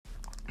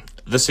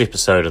This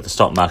episode of the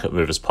Stock Market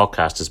Movers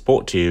podcast is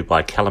brought to you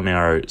by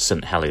Calamero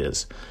St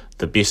Heliers,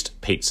 the best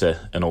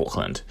pizza in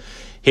Auckland.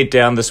 Head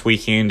down this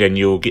weekend and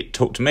you'll get to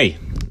talk to me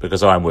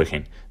because I'm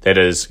working. That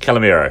is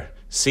Calamero,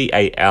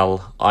 Calimero,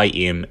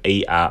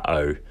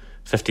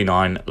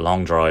 59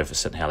 Long Drive,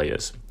 St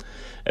Heliers.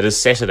 It is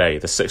Saturday,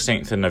 the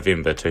 16th of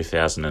November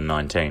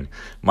 2019.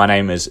 My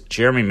name is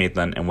Jeremy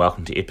Medlin and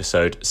welcome to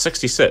episode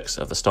 66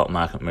 of the Stock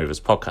Market Movers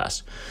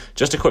podcast.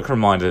 Just a quick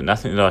reminder that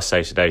nothing that I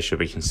say today should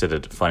be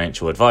considered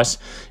financial advice,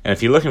 and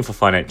if you're looking for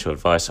financial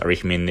advice, I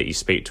recommend that you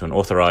speak to an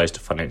authorised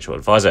financial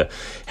advisor.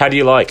 How do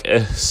you like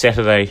a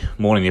Saturday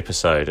morning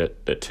episode?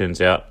 It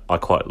turns out I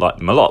quite like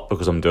them a lot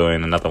because I'm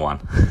doing another one.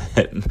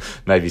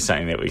 Maybe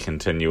something that we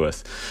continue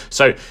with.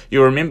 So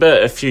you'll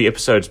remember a few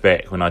episodes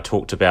back when I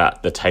talked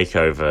about the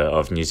takeover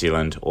of New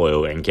Zealand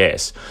oil and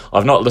gas.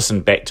 I've not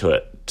listened back to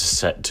it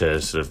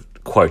to sort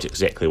of quote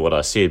exactly what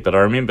I said, but I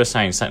remember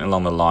saying something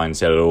along the lines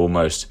that it'll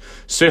almost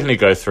certainly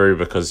go through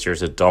because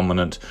there's a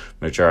dominant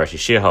majority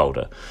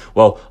shareholder.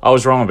 Well, I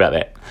was wrong about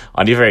that.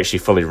 I never actually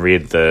fully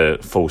read the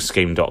full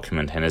scheme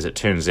document, and as it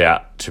turns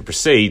out, to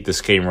proceed, the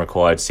scheme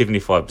required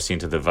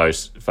 75% of the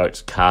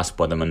votes cast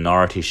by the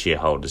minority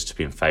shareholders to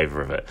be in favour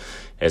of it,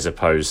 as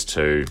opposed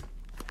to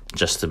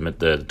just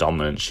the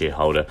dominant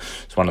shareholder.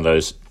 It's one of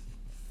those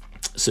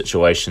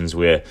situations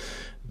where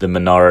the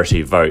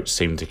minority votes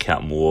seem to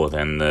count more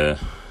than the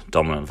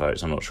dominant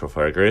votes. I'm not sure if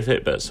I agree with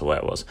it, but it's the way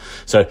it was.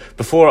 So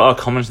before I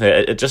comment on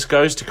that, it just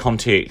goes to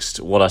context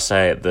what I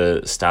say at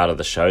the start of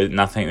the show.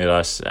 Nothing that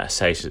I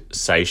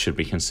say should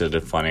be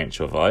considered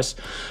financial advice.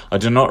 I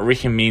do not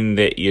recommend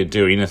that you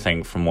do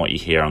anything from what you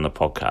hear on the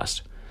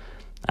podcast.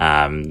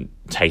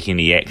 Take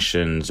any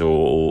actions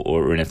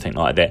or anything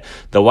like that.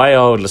 The way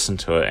I would listen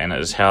to it, and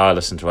it is how I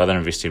listen to other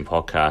investing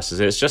podcasts,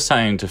 is it's just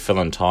something to fill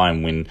in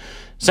time when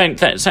something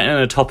in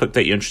a topic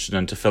that you're interested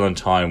in to fill in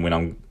time when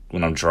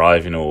I'm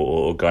driving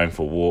or going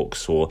for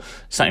walks or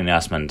something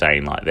else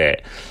mundane like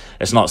that.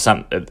 It's not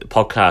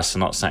podcasts are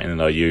not something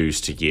that I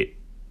use to get,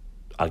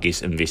 I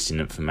guess, investing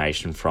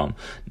information from.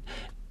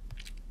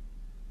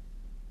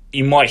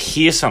 You might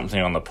hear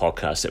something on the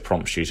podcast that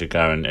prompts you to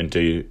go and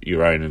do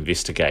your own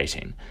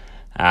investigating.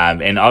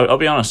 And I'll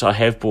be honest, I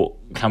have bought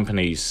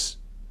companies,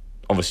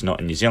 obviously not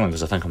in New Zealand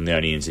because I think I'm the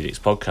only NZX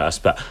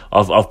podcast, but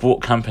I've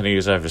bought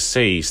companies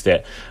overseas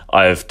that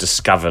I've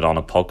discovered on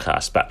a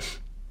podcast, but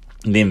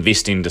the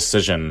investing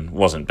decision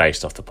wasn't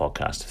based off the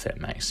podcast, if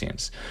that makes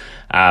sense.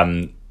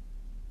 And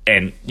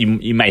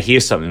you may hear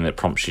something that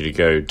prompts you to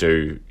go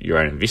do your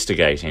own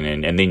investigating,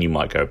 and then you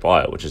might go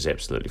buy it, which is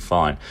absolutely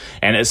fine.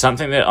 And it's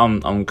something that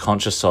I'm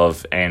conscious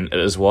of, and it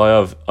is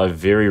why I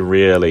very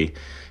rarely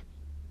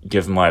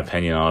give my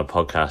opinion on a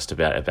podcast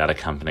about a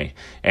company.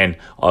 And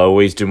I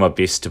always do my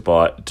best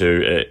to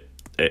do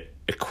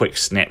a quick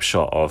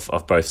snapshot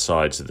of both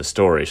sides of the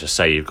story. So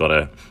say you've got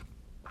a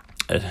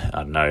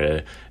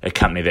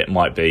company that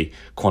might be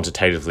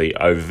quantitatively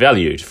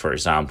overvalued, for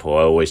example.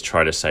 I always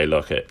try to say,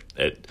 look,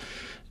 it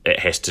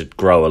has to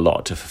grow a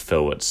lot to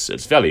fulfill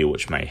its value,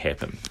 which may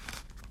happen.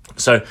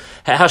 So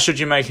how should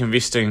you make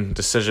investing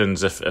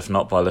decisions if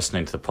not by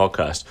listening to the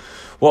podcast?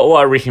 What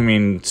I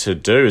recommend to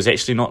do is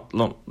actually not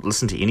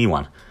listen to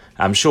anyone.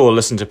 I'm sure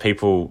listen to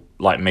people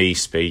like me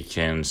speak,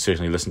 and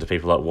certainly listen to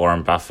people like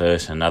Warren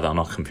Buffett and other, I'm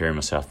not comparing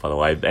myself by the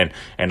way,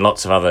 and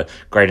lots of other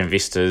great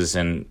investors,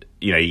 and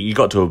you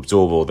got to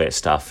absorb all that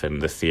stuff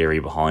and the theory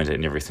behind it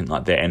and everything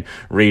like that, and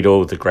read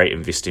all the great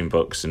investing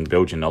books and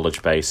build your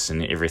knowledge base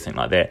and everything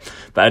like that.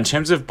 But in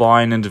terms of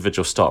buying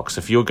individual stocks,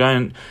 if you're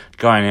going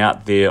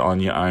out there on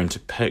your own to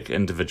pick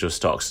individual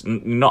stocks,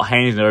 not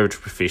handing it over to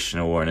a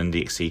professional or an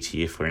index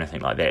ETF or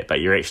anything like that, but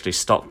you're actually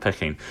stock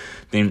picking,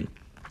 then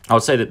I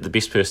would say that the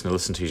best person to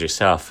listen to is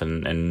yourself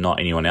and not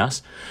anyone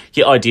else.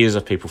 Get ideas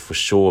of people for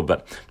sure,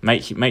 but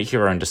make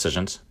your own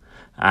decisions.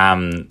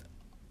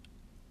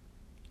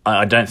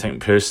 I don't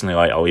think personally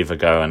I'll ever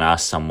go and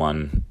ask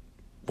someone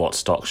what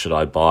stock should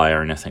I buy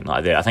or anything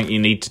like that. I think you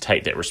need to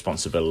take that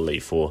responsibility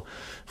for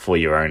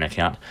your own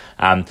account.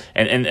 And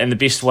the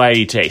best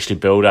way to actually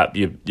build up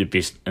your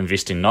best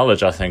investing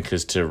knowledge, I think,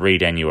 is to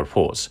read annual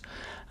reports.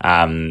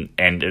 And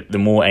the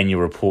more annual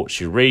reports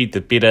you read,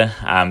 the better.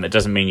 It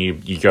doesn't mean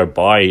you go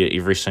buy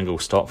every single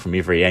stock from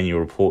every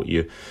annual report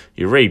you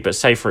read. But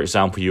say, for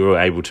example, you were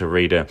able to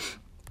read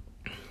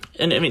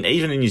and I mean,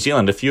 even in New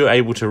Zealand, if you're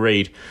able to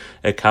read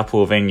a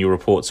couple of annual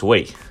reports a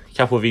week, a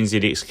couple of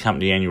NZX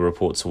company annual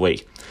reports a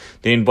week,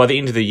 then by the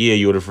end of the year,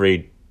 you would have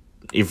read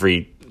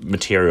every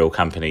material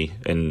company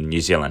in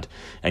New Zealand,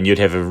 and you'd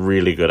have a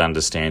really good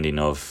understanding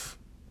of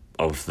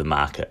the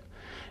market,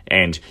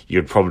 and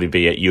you'd probably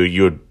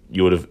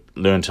you would have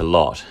learned a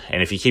lot.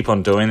 And if you keep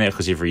on doing that,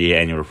 because every year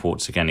annual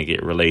reports are going to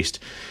get released,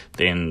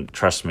 then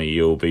trust me,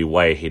 you'll be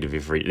way ahead of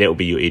that will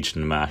be your edge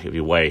in the market. You'll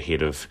be way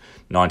ahead of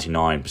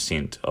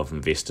 99% of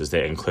investors.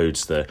 That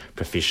includes the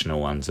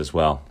professional ones as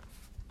well.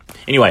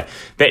 Anyway,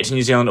 back to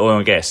New Zealand oil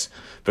and gas.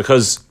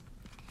 Because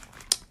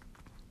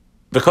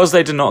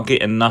they did not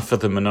get enough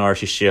of the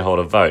minority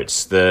shareholder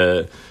votes,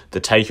 the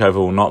takeover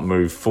will not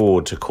move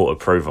forward to court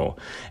approval.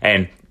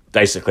 And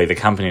basically the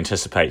company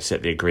anticipates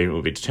that the agreement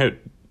will be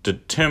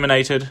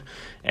terminated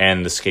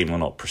and the scheme will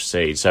not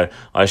proceed. So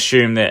I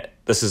assume that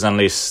this is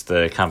unless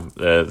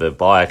the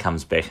buyer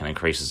comes back and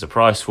increases the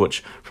price,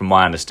 which from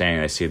my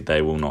understanding they said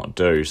they will not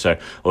do. So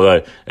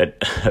although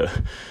it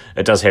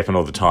it does happen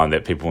all the time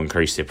that people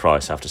increase their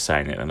price after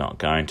saying that they're not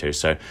going to.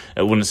 So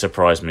it wouldn't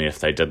surprise me if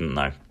they didn't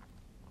though.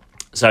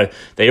 So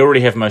they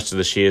already have most of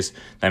the shares.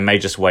 They may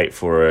just wait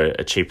for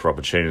a cheaper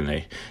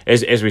opportunity.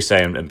 As we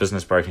say in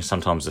business broking,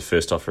 sometimes the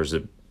first offer is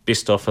the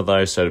best offer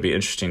though, so it'll be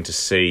interesting to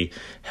see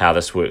how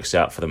this works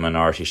out for the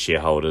minority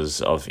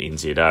shareholders of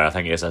NZO. I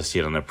think, as I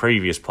said on a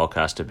previous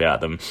podcast about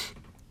them,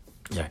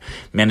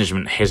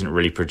 management hasn't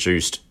really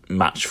produced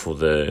much for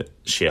the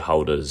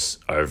shareholders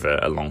over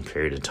a long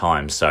period of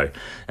time. So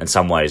in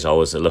some ways I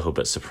was a little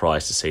bit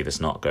surprised to see this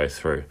not go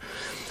through.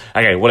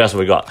 Okay, what else have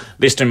we got?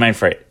 Let's do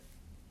Mainfreight.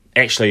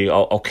 Actually,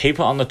 I'll keep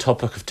it on the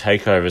topic of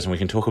takeovers and we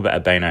can talk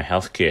about Abeno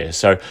Healthcare.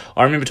 So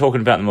I remember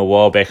talking about them a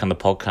while back on the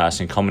podcast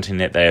and commenting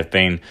that they have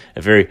been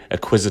a very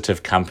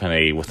acquisitive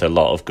company with a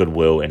lot of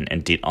goodwill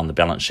and debt on the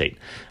balance sheet.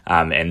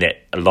 And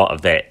that a lot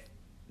of that,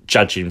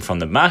 judging from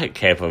the market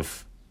cap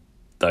of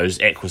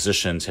those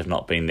acquisitions, have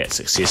not been that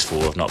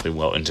successful, have not been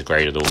well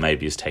integrated, or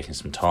maybe it's taken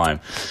some time.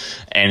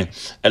 And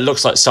it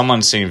looks like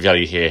someone's seeing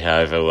value here,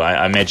 however.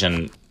 I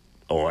imagine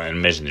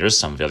there is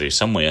some value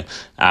somewhere,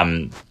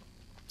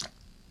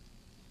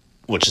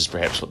 which is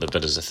perhaps what the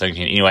bidders are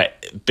thinking. Anyway,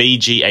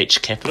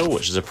 BGH Capital,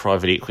 which is a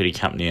private equity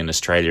company in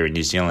Australia and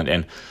New Zealand,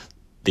 and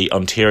the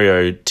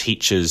Ontario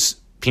Teachers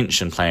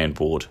Pension Plan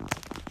Board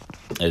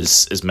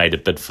is made a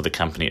bid for the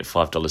company at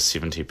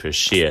 $5.70 per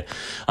share.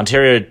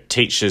 Ontario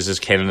Teachers is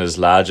Canada's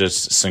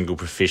largest single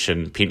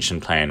profession pension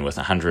plan with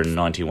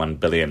 $191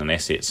 billion in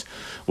assets,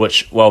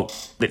 which, well,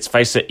 let's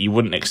face it, you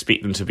wouldn't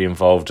expect them to be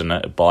involved in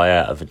a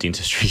buyout of a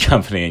dentistry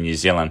company in New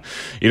Zealand.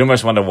 You'd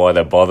almost wonder why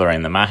they're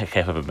bothering. The market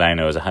cap of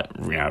Abeno is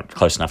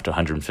close enough to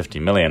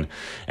 $150 million,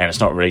 and it's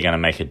not really going to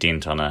make a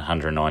dent on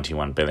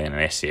 $191 billion in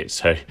assets.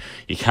 So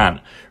you can't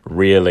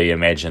really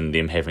imagine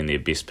them having their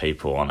best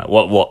people on it.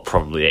 What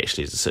probably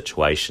actually is the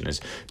situation is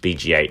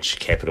BGH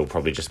Capital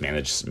probably just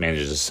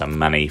manages some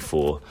money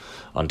for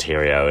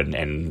Ontario,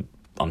 and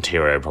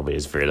Ontario probably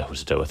has very little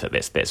to do with it.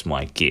 That's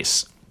my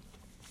guess.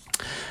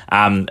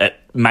 It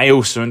may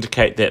also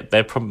indicate that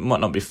they probably might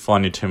not be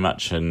finding too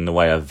much in the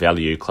way of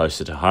value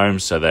closer to home,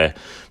 so they're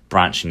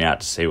branching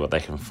out to see what they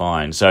can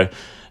find. So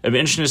it'll be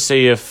interesting to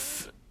see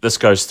if this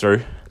goes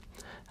through.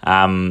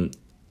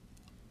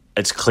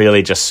 It's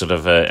clearly just sort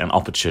of an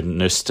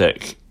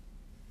opportunistic,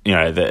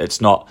 that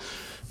it's not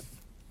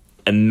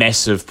a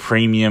massive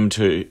premium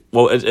to,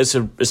 well, it's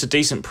a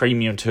decent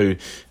premium to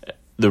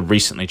the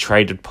recently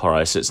traded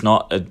price. It's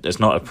not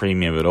a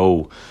premium at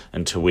all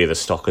into where the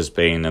stock has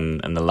been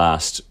in the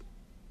last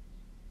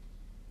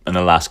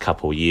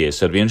couple of years.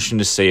 So it'd be interesting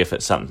to see if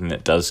it's something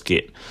that does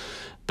get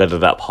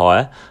bidded up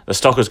higher. The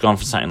stock has gone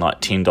from something like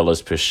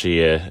 $10 per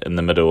share in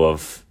the middle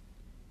of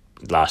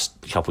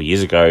last couple of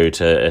years ago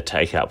to a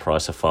takeout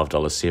price of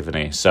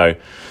 $5.70. So,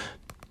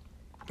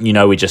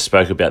 we just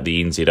spoke about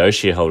the NZO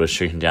shareholders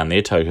shooting down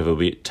their takeover. It'll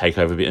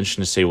be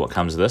interesting to see what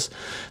comes of this.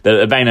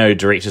 The Abeno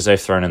directors,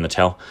 they've thrown in the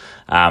towel.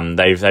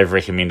 They've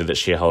recommended that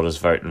shareholders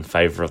vote in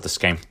favour of the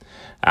scheme,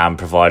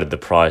 provided the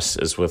price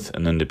is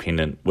within an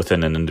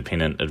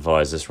independent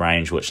advisor's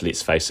range, which,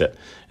 let's face it,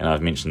 and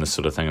I've mentioned this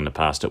sort of thing in the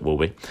past, it will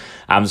be.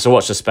 So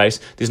watch the space.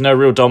 There's no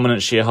real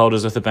dominant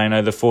shareholders with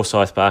Abeno. The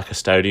Forsyth Barr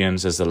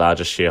Custodians is the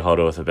largest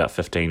shareholder with about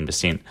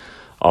 15%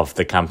 of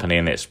the company,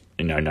 and that's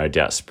no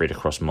doubt spread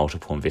across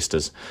multiple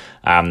investors.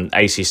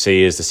 ACC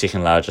is the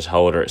second largest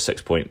holder at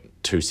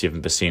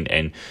 6.27%,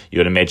 and you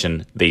would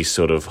imagine these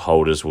sort of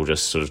holders will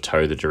just sort of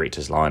toe the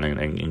director's line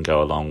and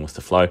go along with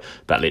the flow,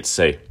 but let's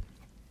see.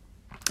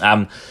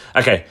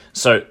 Okay,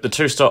 so the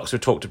two stocks we've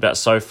talked about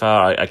so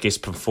far, I guess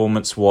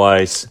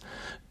performance-wise,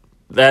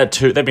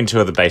 they've been two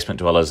of the basement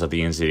dwellers of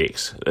the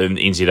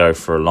NZO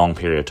for a long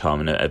period of time,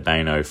 and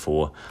Abeno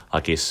for,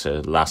 I guess,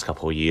 the last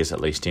couple of years at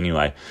least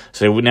anyway.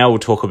 So now we'll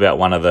talk about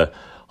one of the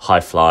high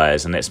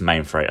flyers, and that's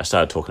Mainfreight. I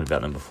started talking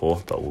about them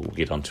before, but we'll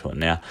get onto it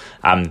now.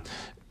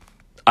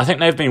 I think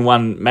they've been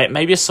one,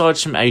 maybe aside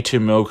from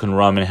A2 Milk and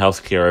Ryman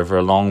Healthcare over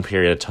a long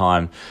period of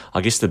time,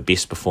 I guess the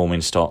best performing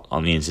stock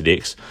on the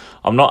NZX.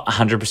 I'm not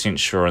 100%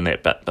 sure on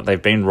that, but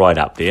they've been right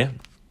up there.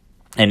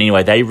 And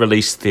anyway, they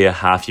released their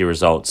half-year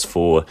results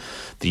for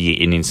the year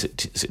ending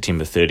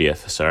September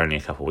 30th, so only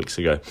a couple of weeks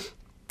ago.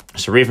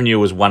 So revenue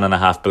was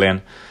 $1.5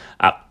 billion,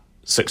 up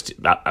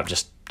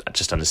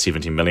just under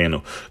 70 million,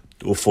 or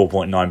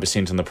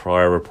 4.9% in the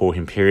prior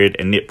reporting period,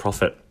 and net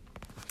profit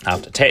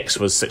after tax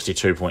was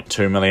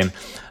 62.2 million,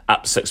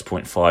 up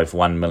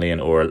 6.51 million,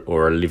 or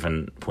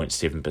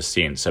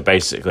 11.7%. So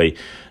basically,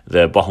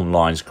 the bottom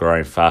line's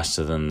growing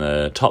faster than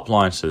the top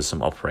line, so there's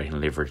some operating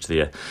leverage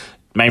there.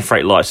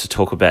 Mainfreight likes to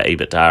talk about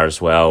EBITDA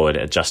as well, and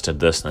adjusted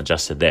this and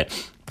adjusted that.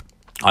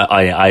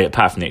 I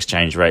apart from the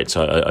exchange rates,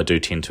 I do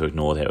tend to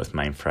ignore that with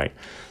Mainfreight.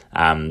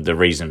 The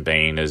reason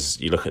being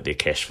is you look at their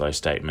cash flow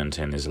statement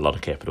and there's a lot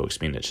of capital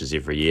expenditures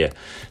every year.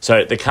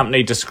 So the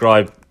company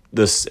described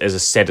this as a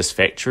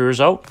satisfactory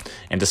result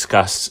and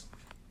discussed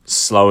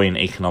slowing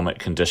economic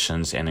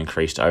conditions and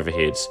increased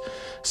overheads.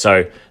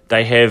 So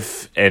they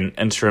have an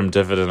interim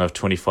dividend of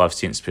 25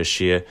 cents per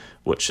share,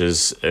 which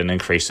is an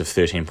increase of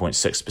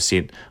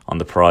 13.6% on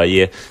the prior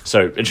year.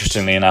 So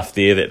interestingly enough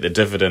there, that the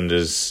dividend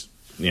is,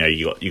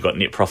 you got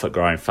net profit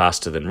growing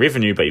faster than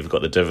revenue, but you've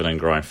got the dividend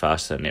growing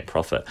faster than net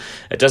profit.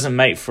 It doesn't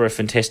make for a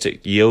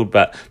fantastic yield,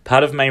 but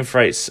part of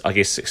Mainfreight's, I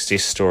guess,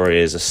 success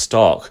story as a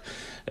stock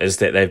is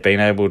that they've been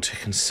able to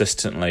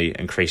consistently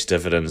increase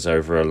dividends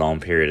over a long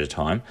period of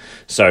time.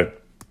 So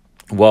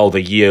while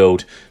the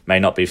yield may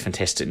not be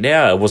fantastic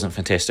now, it wasn't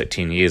fantastic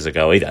 10 years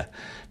ago either.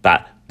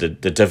 But the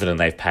dividend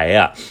they pay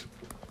out,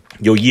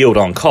 your yield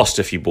on cost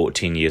if you bought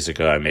 10 years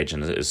ago, I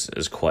imagine,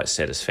 is quite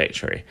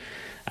satisfactory.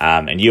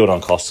 And yield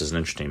on cost is an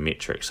interesting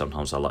metric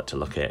sometimes I like to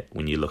look at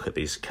when you look at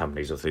these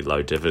companies with the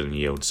low dividend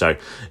yield. So I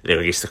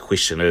guess the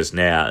question is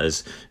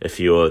if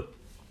you're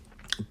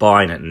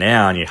buying it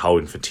now and you're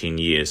holding for 10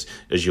 years,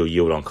 is your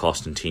yield on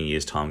cost in 10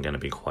 years' time going to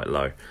be quite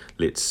low?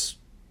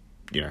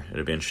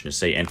 It'll be interesting to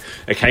see. And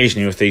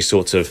occasionally with these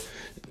sorts of,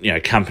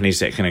 companies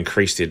that can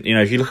increase their,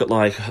 if you look at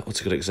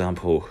what's a good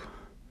example?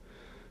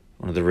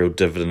 One of the real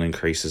dividend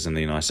increases in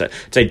the United States.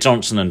 Say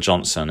Johnson &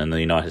 Johnson in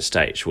the United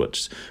States,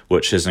 which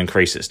has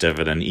increased its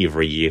dividend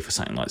every year for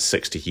something like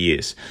 60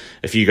 years.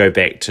 If you go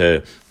back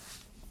to,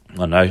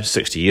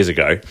 60 years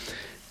ago,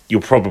 you're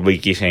probably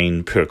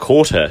getting per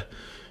quarter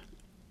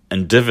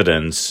in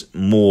dividends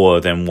more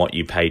than what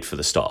you paid for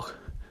the stock.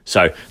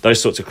 So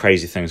those sorts of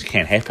crazy things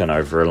can happen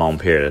over a long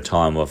period of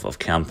time of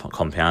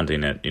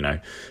compounding at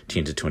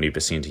 10 to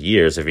 20% a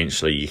year. As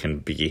eventually you can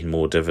be getting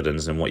more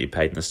dividends than what you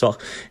paid in the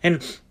stock.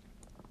 And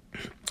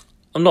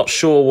I'm not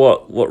sure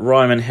what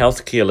Ryman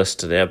Healthcare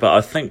listed there, but I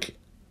think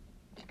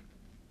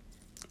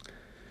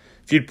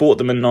if you'd bought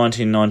them in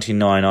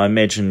 1999, I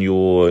imagine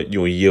your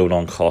yield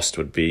on cost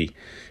would be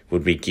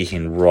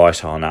getting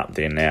right on up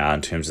there now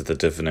in terms of the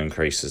dividend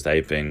increases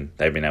they've been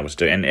able to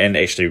do. And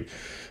actually,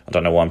 I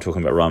don't know why I'm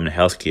talking about Ryman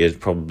Healthcare. It's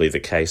probably the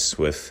case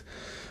with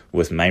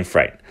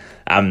Mainfreight.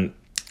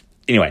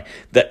 Anyway,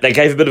 they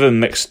gave a bit of a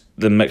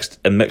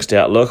mixed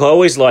outlook. I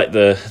always like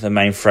the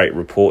Mainfreight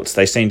reports.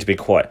 They seem to be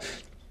quite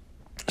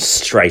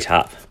straight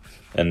up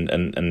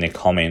in their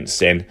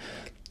comments, and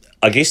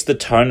I guess the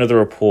tone of the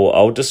report,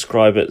 I'll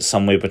describe it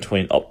somewhere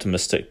between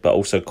optimistic but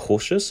also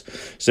cautious.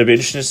 So it'll be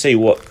interesting to see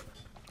what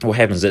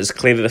happens. It's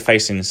clear that they're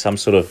facing some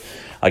sort of,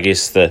 I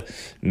guess, the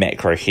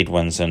macro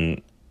headwinds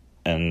in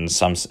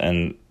some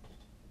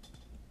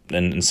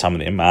of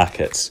their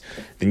markets.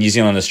 The New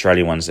Zealand and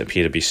Australia ones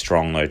appear to be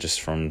strong though,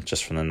 just from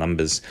the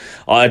numbers.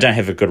 I don't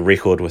have a good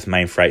record with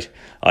Mainfreight.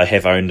 I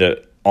have owned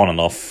it on and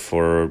off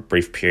for a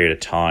brief period of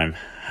time.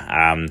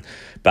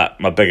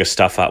 But my biggest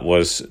stuff up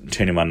was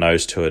turning my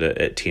nose to it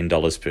at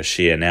 $10 per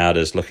share. Now it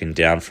is looking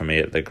down for me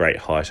at the great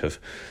height of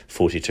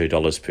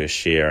 $42 per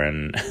share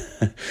and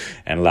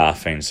and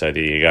laughing. So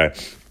there you go.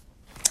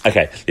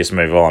 Okay, let's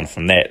move on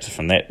from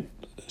that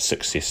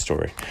success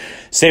story.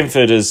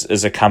 Sanford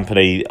is a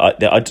company. I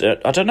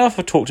don't know if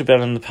I talked about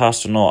it in the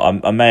past or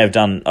not. I may have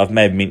done. I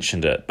may have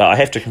mentioned it, but I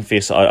have to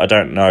confess I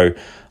don't know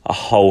a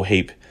whole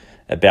heap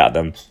about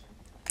them.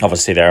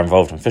 Obviously, they're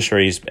involved in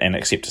fisheries, and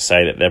except to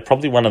say that they're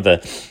probably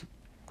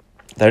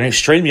they're an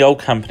extremely old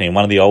company and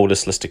one of the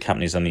oldest listed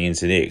companies on the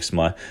NZX.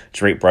 My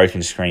direct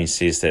broking screen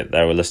says that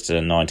they were listed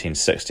in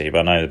 1960, but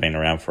I know they've been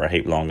around for a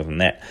heap longer than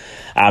that.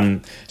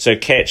 So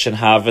catch and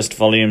harvest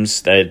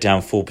volumes, they're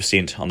down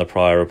 4% on the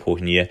prior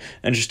reporting year.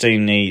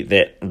 Interestingly,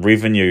 that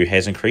revenue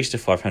has increased to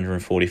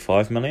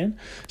 $545 million.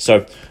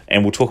 So,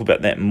 and we'll talk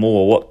about that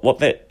more. What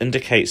that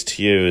indicates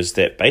to you is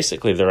that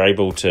basically they're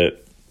able to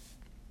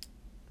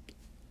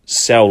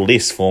sell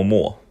less for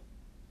more,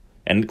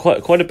 and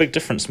quite a big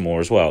difference more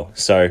as well.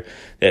 So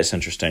that's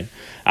interesting.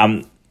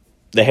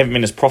 They haven't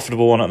been as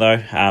profitable on it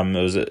though.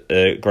 It was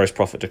a gross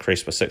profit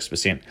decreased by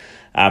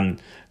 6%.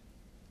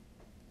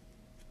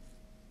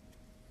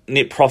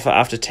 Net profit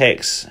after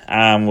tax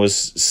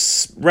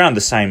was around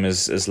the same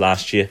as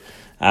last year.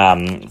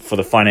 For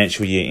the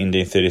financial year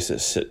ending 30th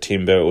of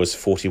September, it was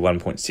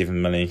 41.7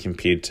 million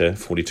compared to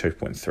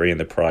 42.3 in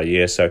the prior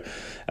year. So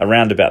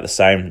around about the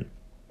same.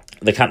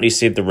 The company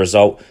said the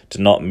result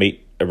did not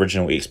meet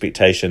original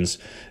expectations.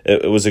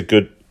 It was a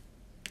good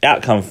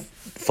outcome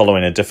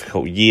following a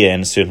difficult year,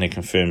 and certainly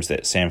confirms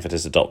that Sanford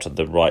has adopted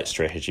the right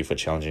strategy for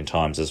challenging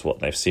times, is what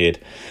they've said.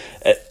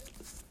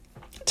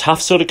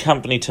 Tough sort of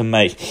company to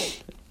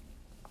make.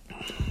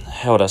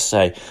 How would I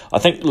say? I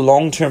think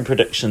long-term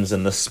predictions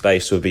in this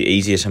space would be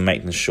easier to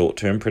make than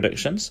short-term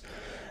predictions.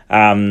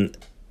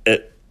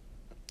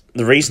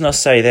 The reason I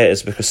say that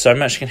is because so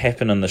much can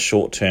happen in the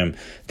short term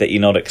that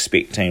you're not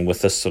expecting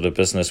with this sort of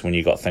business, when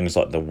you've got things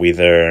like the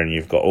weather and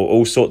you've got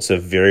all sorts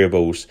of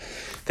variables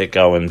that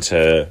go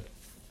into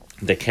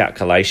the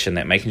calculation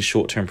that making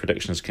short-term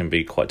predictions can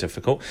be quite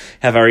difficult.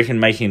 However, I reckon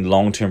making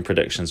long-term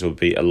predictions would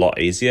be a lot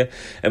easier.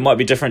 It might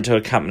be different to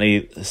a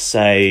company,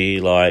 say,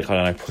 like, I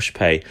don't know,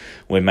 Pushpay.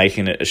 We're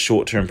making it a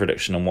short-term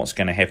prediction on what's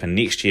going to happen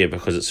next year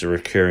because it's a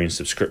recurring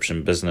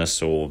subscription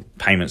business or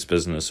payments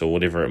business or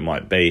whatever it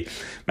might be.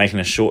 Making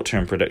a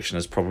short-term prediction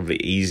is probably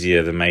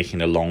easier than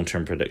making a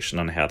long-term prediction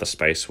on how the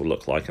space will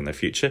look like in the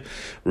future.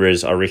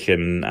 Whereas I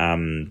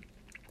reckon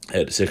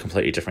it's a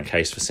completely different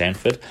case for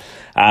Sanford.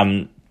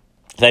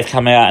 They've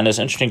come out, and there's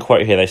an interesting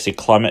quote here. They say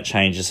climate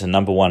change is the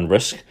number one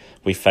risk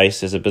we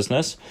face as a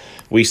business.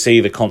 We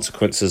see the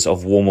consequences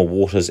of warmer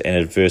waters and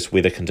adverse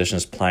weather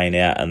conditions playing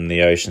out in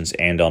the oceans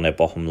and on our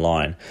bottom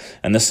line.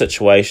 In this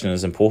situation, it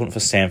is important for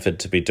Sanford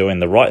to be doing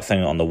the right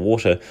thing on the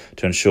water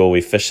to ensure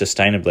we fish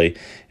sustainably,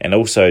 and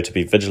also to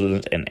be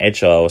vigilant and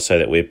agile so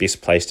that we're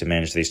best placed to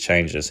manage these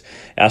changes.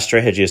 Our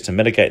strategy is to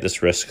mitigate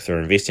this risk through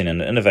investing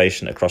in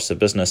innovation across the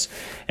business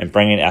and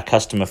bringing our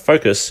customer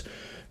focus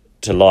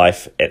to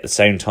life at the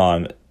same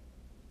time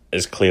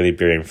is clearly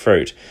bearing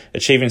fruit.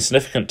 Achieving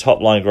significant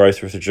top-line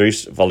growth with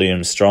reduced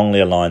volume strongly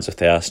aligns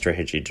with our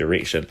strategy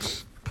direction,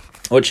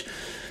 which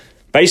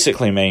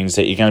basically means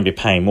that you're going to be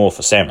paying more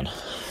for salmon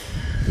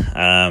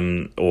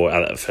or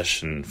other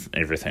fish and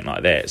everything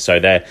like that. So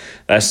they're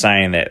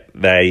saying that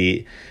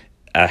they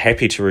are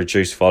happy to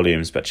reduce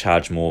volumes but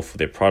charge more for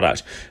their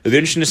product. It'll be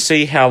interesting to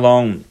see how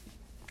long,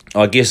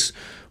 I guess,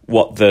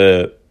 what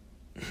the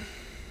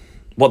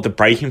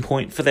breaking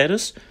point for that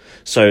is.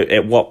 So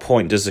at what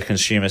point does the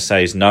consumer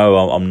say,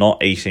 no, I'm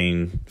not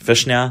eating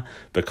fish now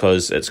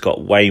because it's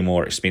got way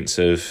more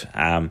expensive?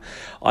 I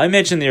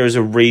imagine there is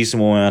a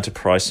reasonable amount of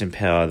pricing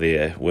power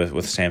there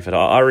with Sanford.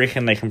 I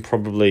reckon they can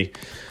probably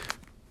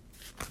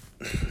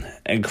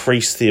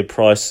increase their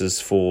prices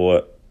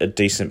for a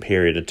decent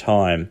period of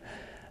time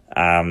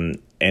and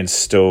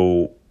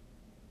still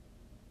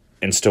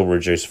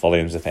reduce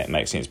volumes, if that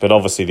makes sense. But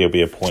obviously there'll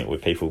be a point where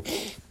people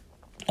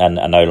are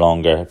no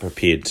longer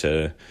prepared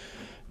to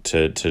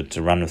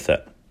run with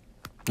it.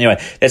 Anyway,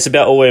 that's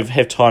about all we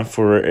have time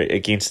for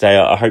again today.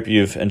 I hope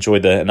you've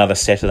enjoyed another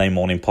Saturday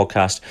morning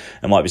podcast.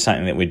 It might be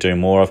something that we do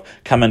more of.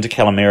 Come into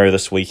Calamero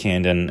this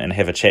weekend and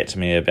have a chat to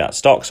me about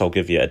stocks. I'll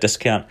give you a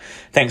discount.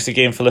 Thanks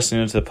again for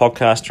listening to the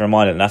podcast. A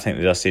reminder that nothing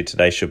that I said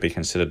today should be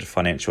considered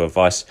financial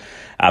advice.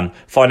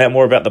 Find out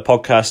more about the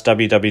podcast,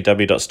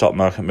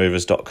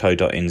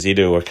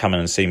 www.stockmarketmovers.co.nz, or come in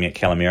and see me at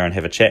Calamero and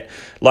have a chat.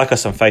 Like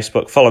us on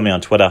Facebook. Follow me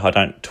on Twitter. I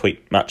don't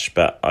tweet much,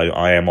 but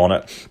I am on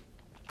it.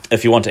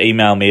 If you want to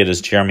email me, it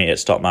is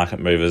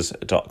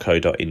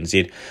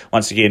jeremy@stockmarketmovers.co.nz.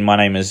 Once again, my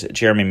name is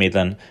Jeremy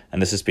Medlin,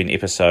 and this has been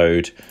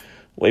episode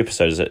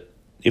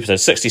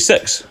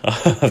 66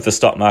 of the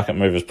Stock Market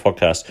Movers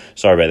podcast.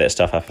 Sorry about that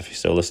stuff up if you're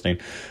still listening.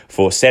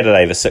 For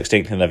Saturday, the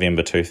 16th of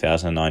November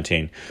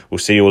 2019. We'll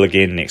see you all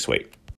again next week.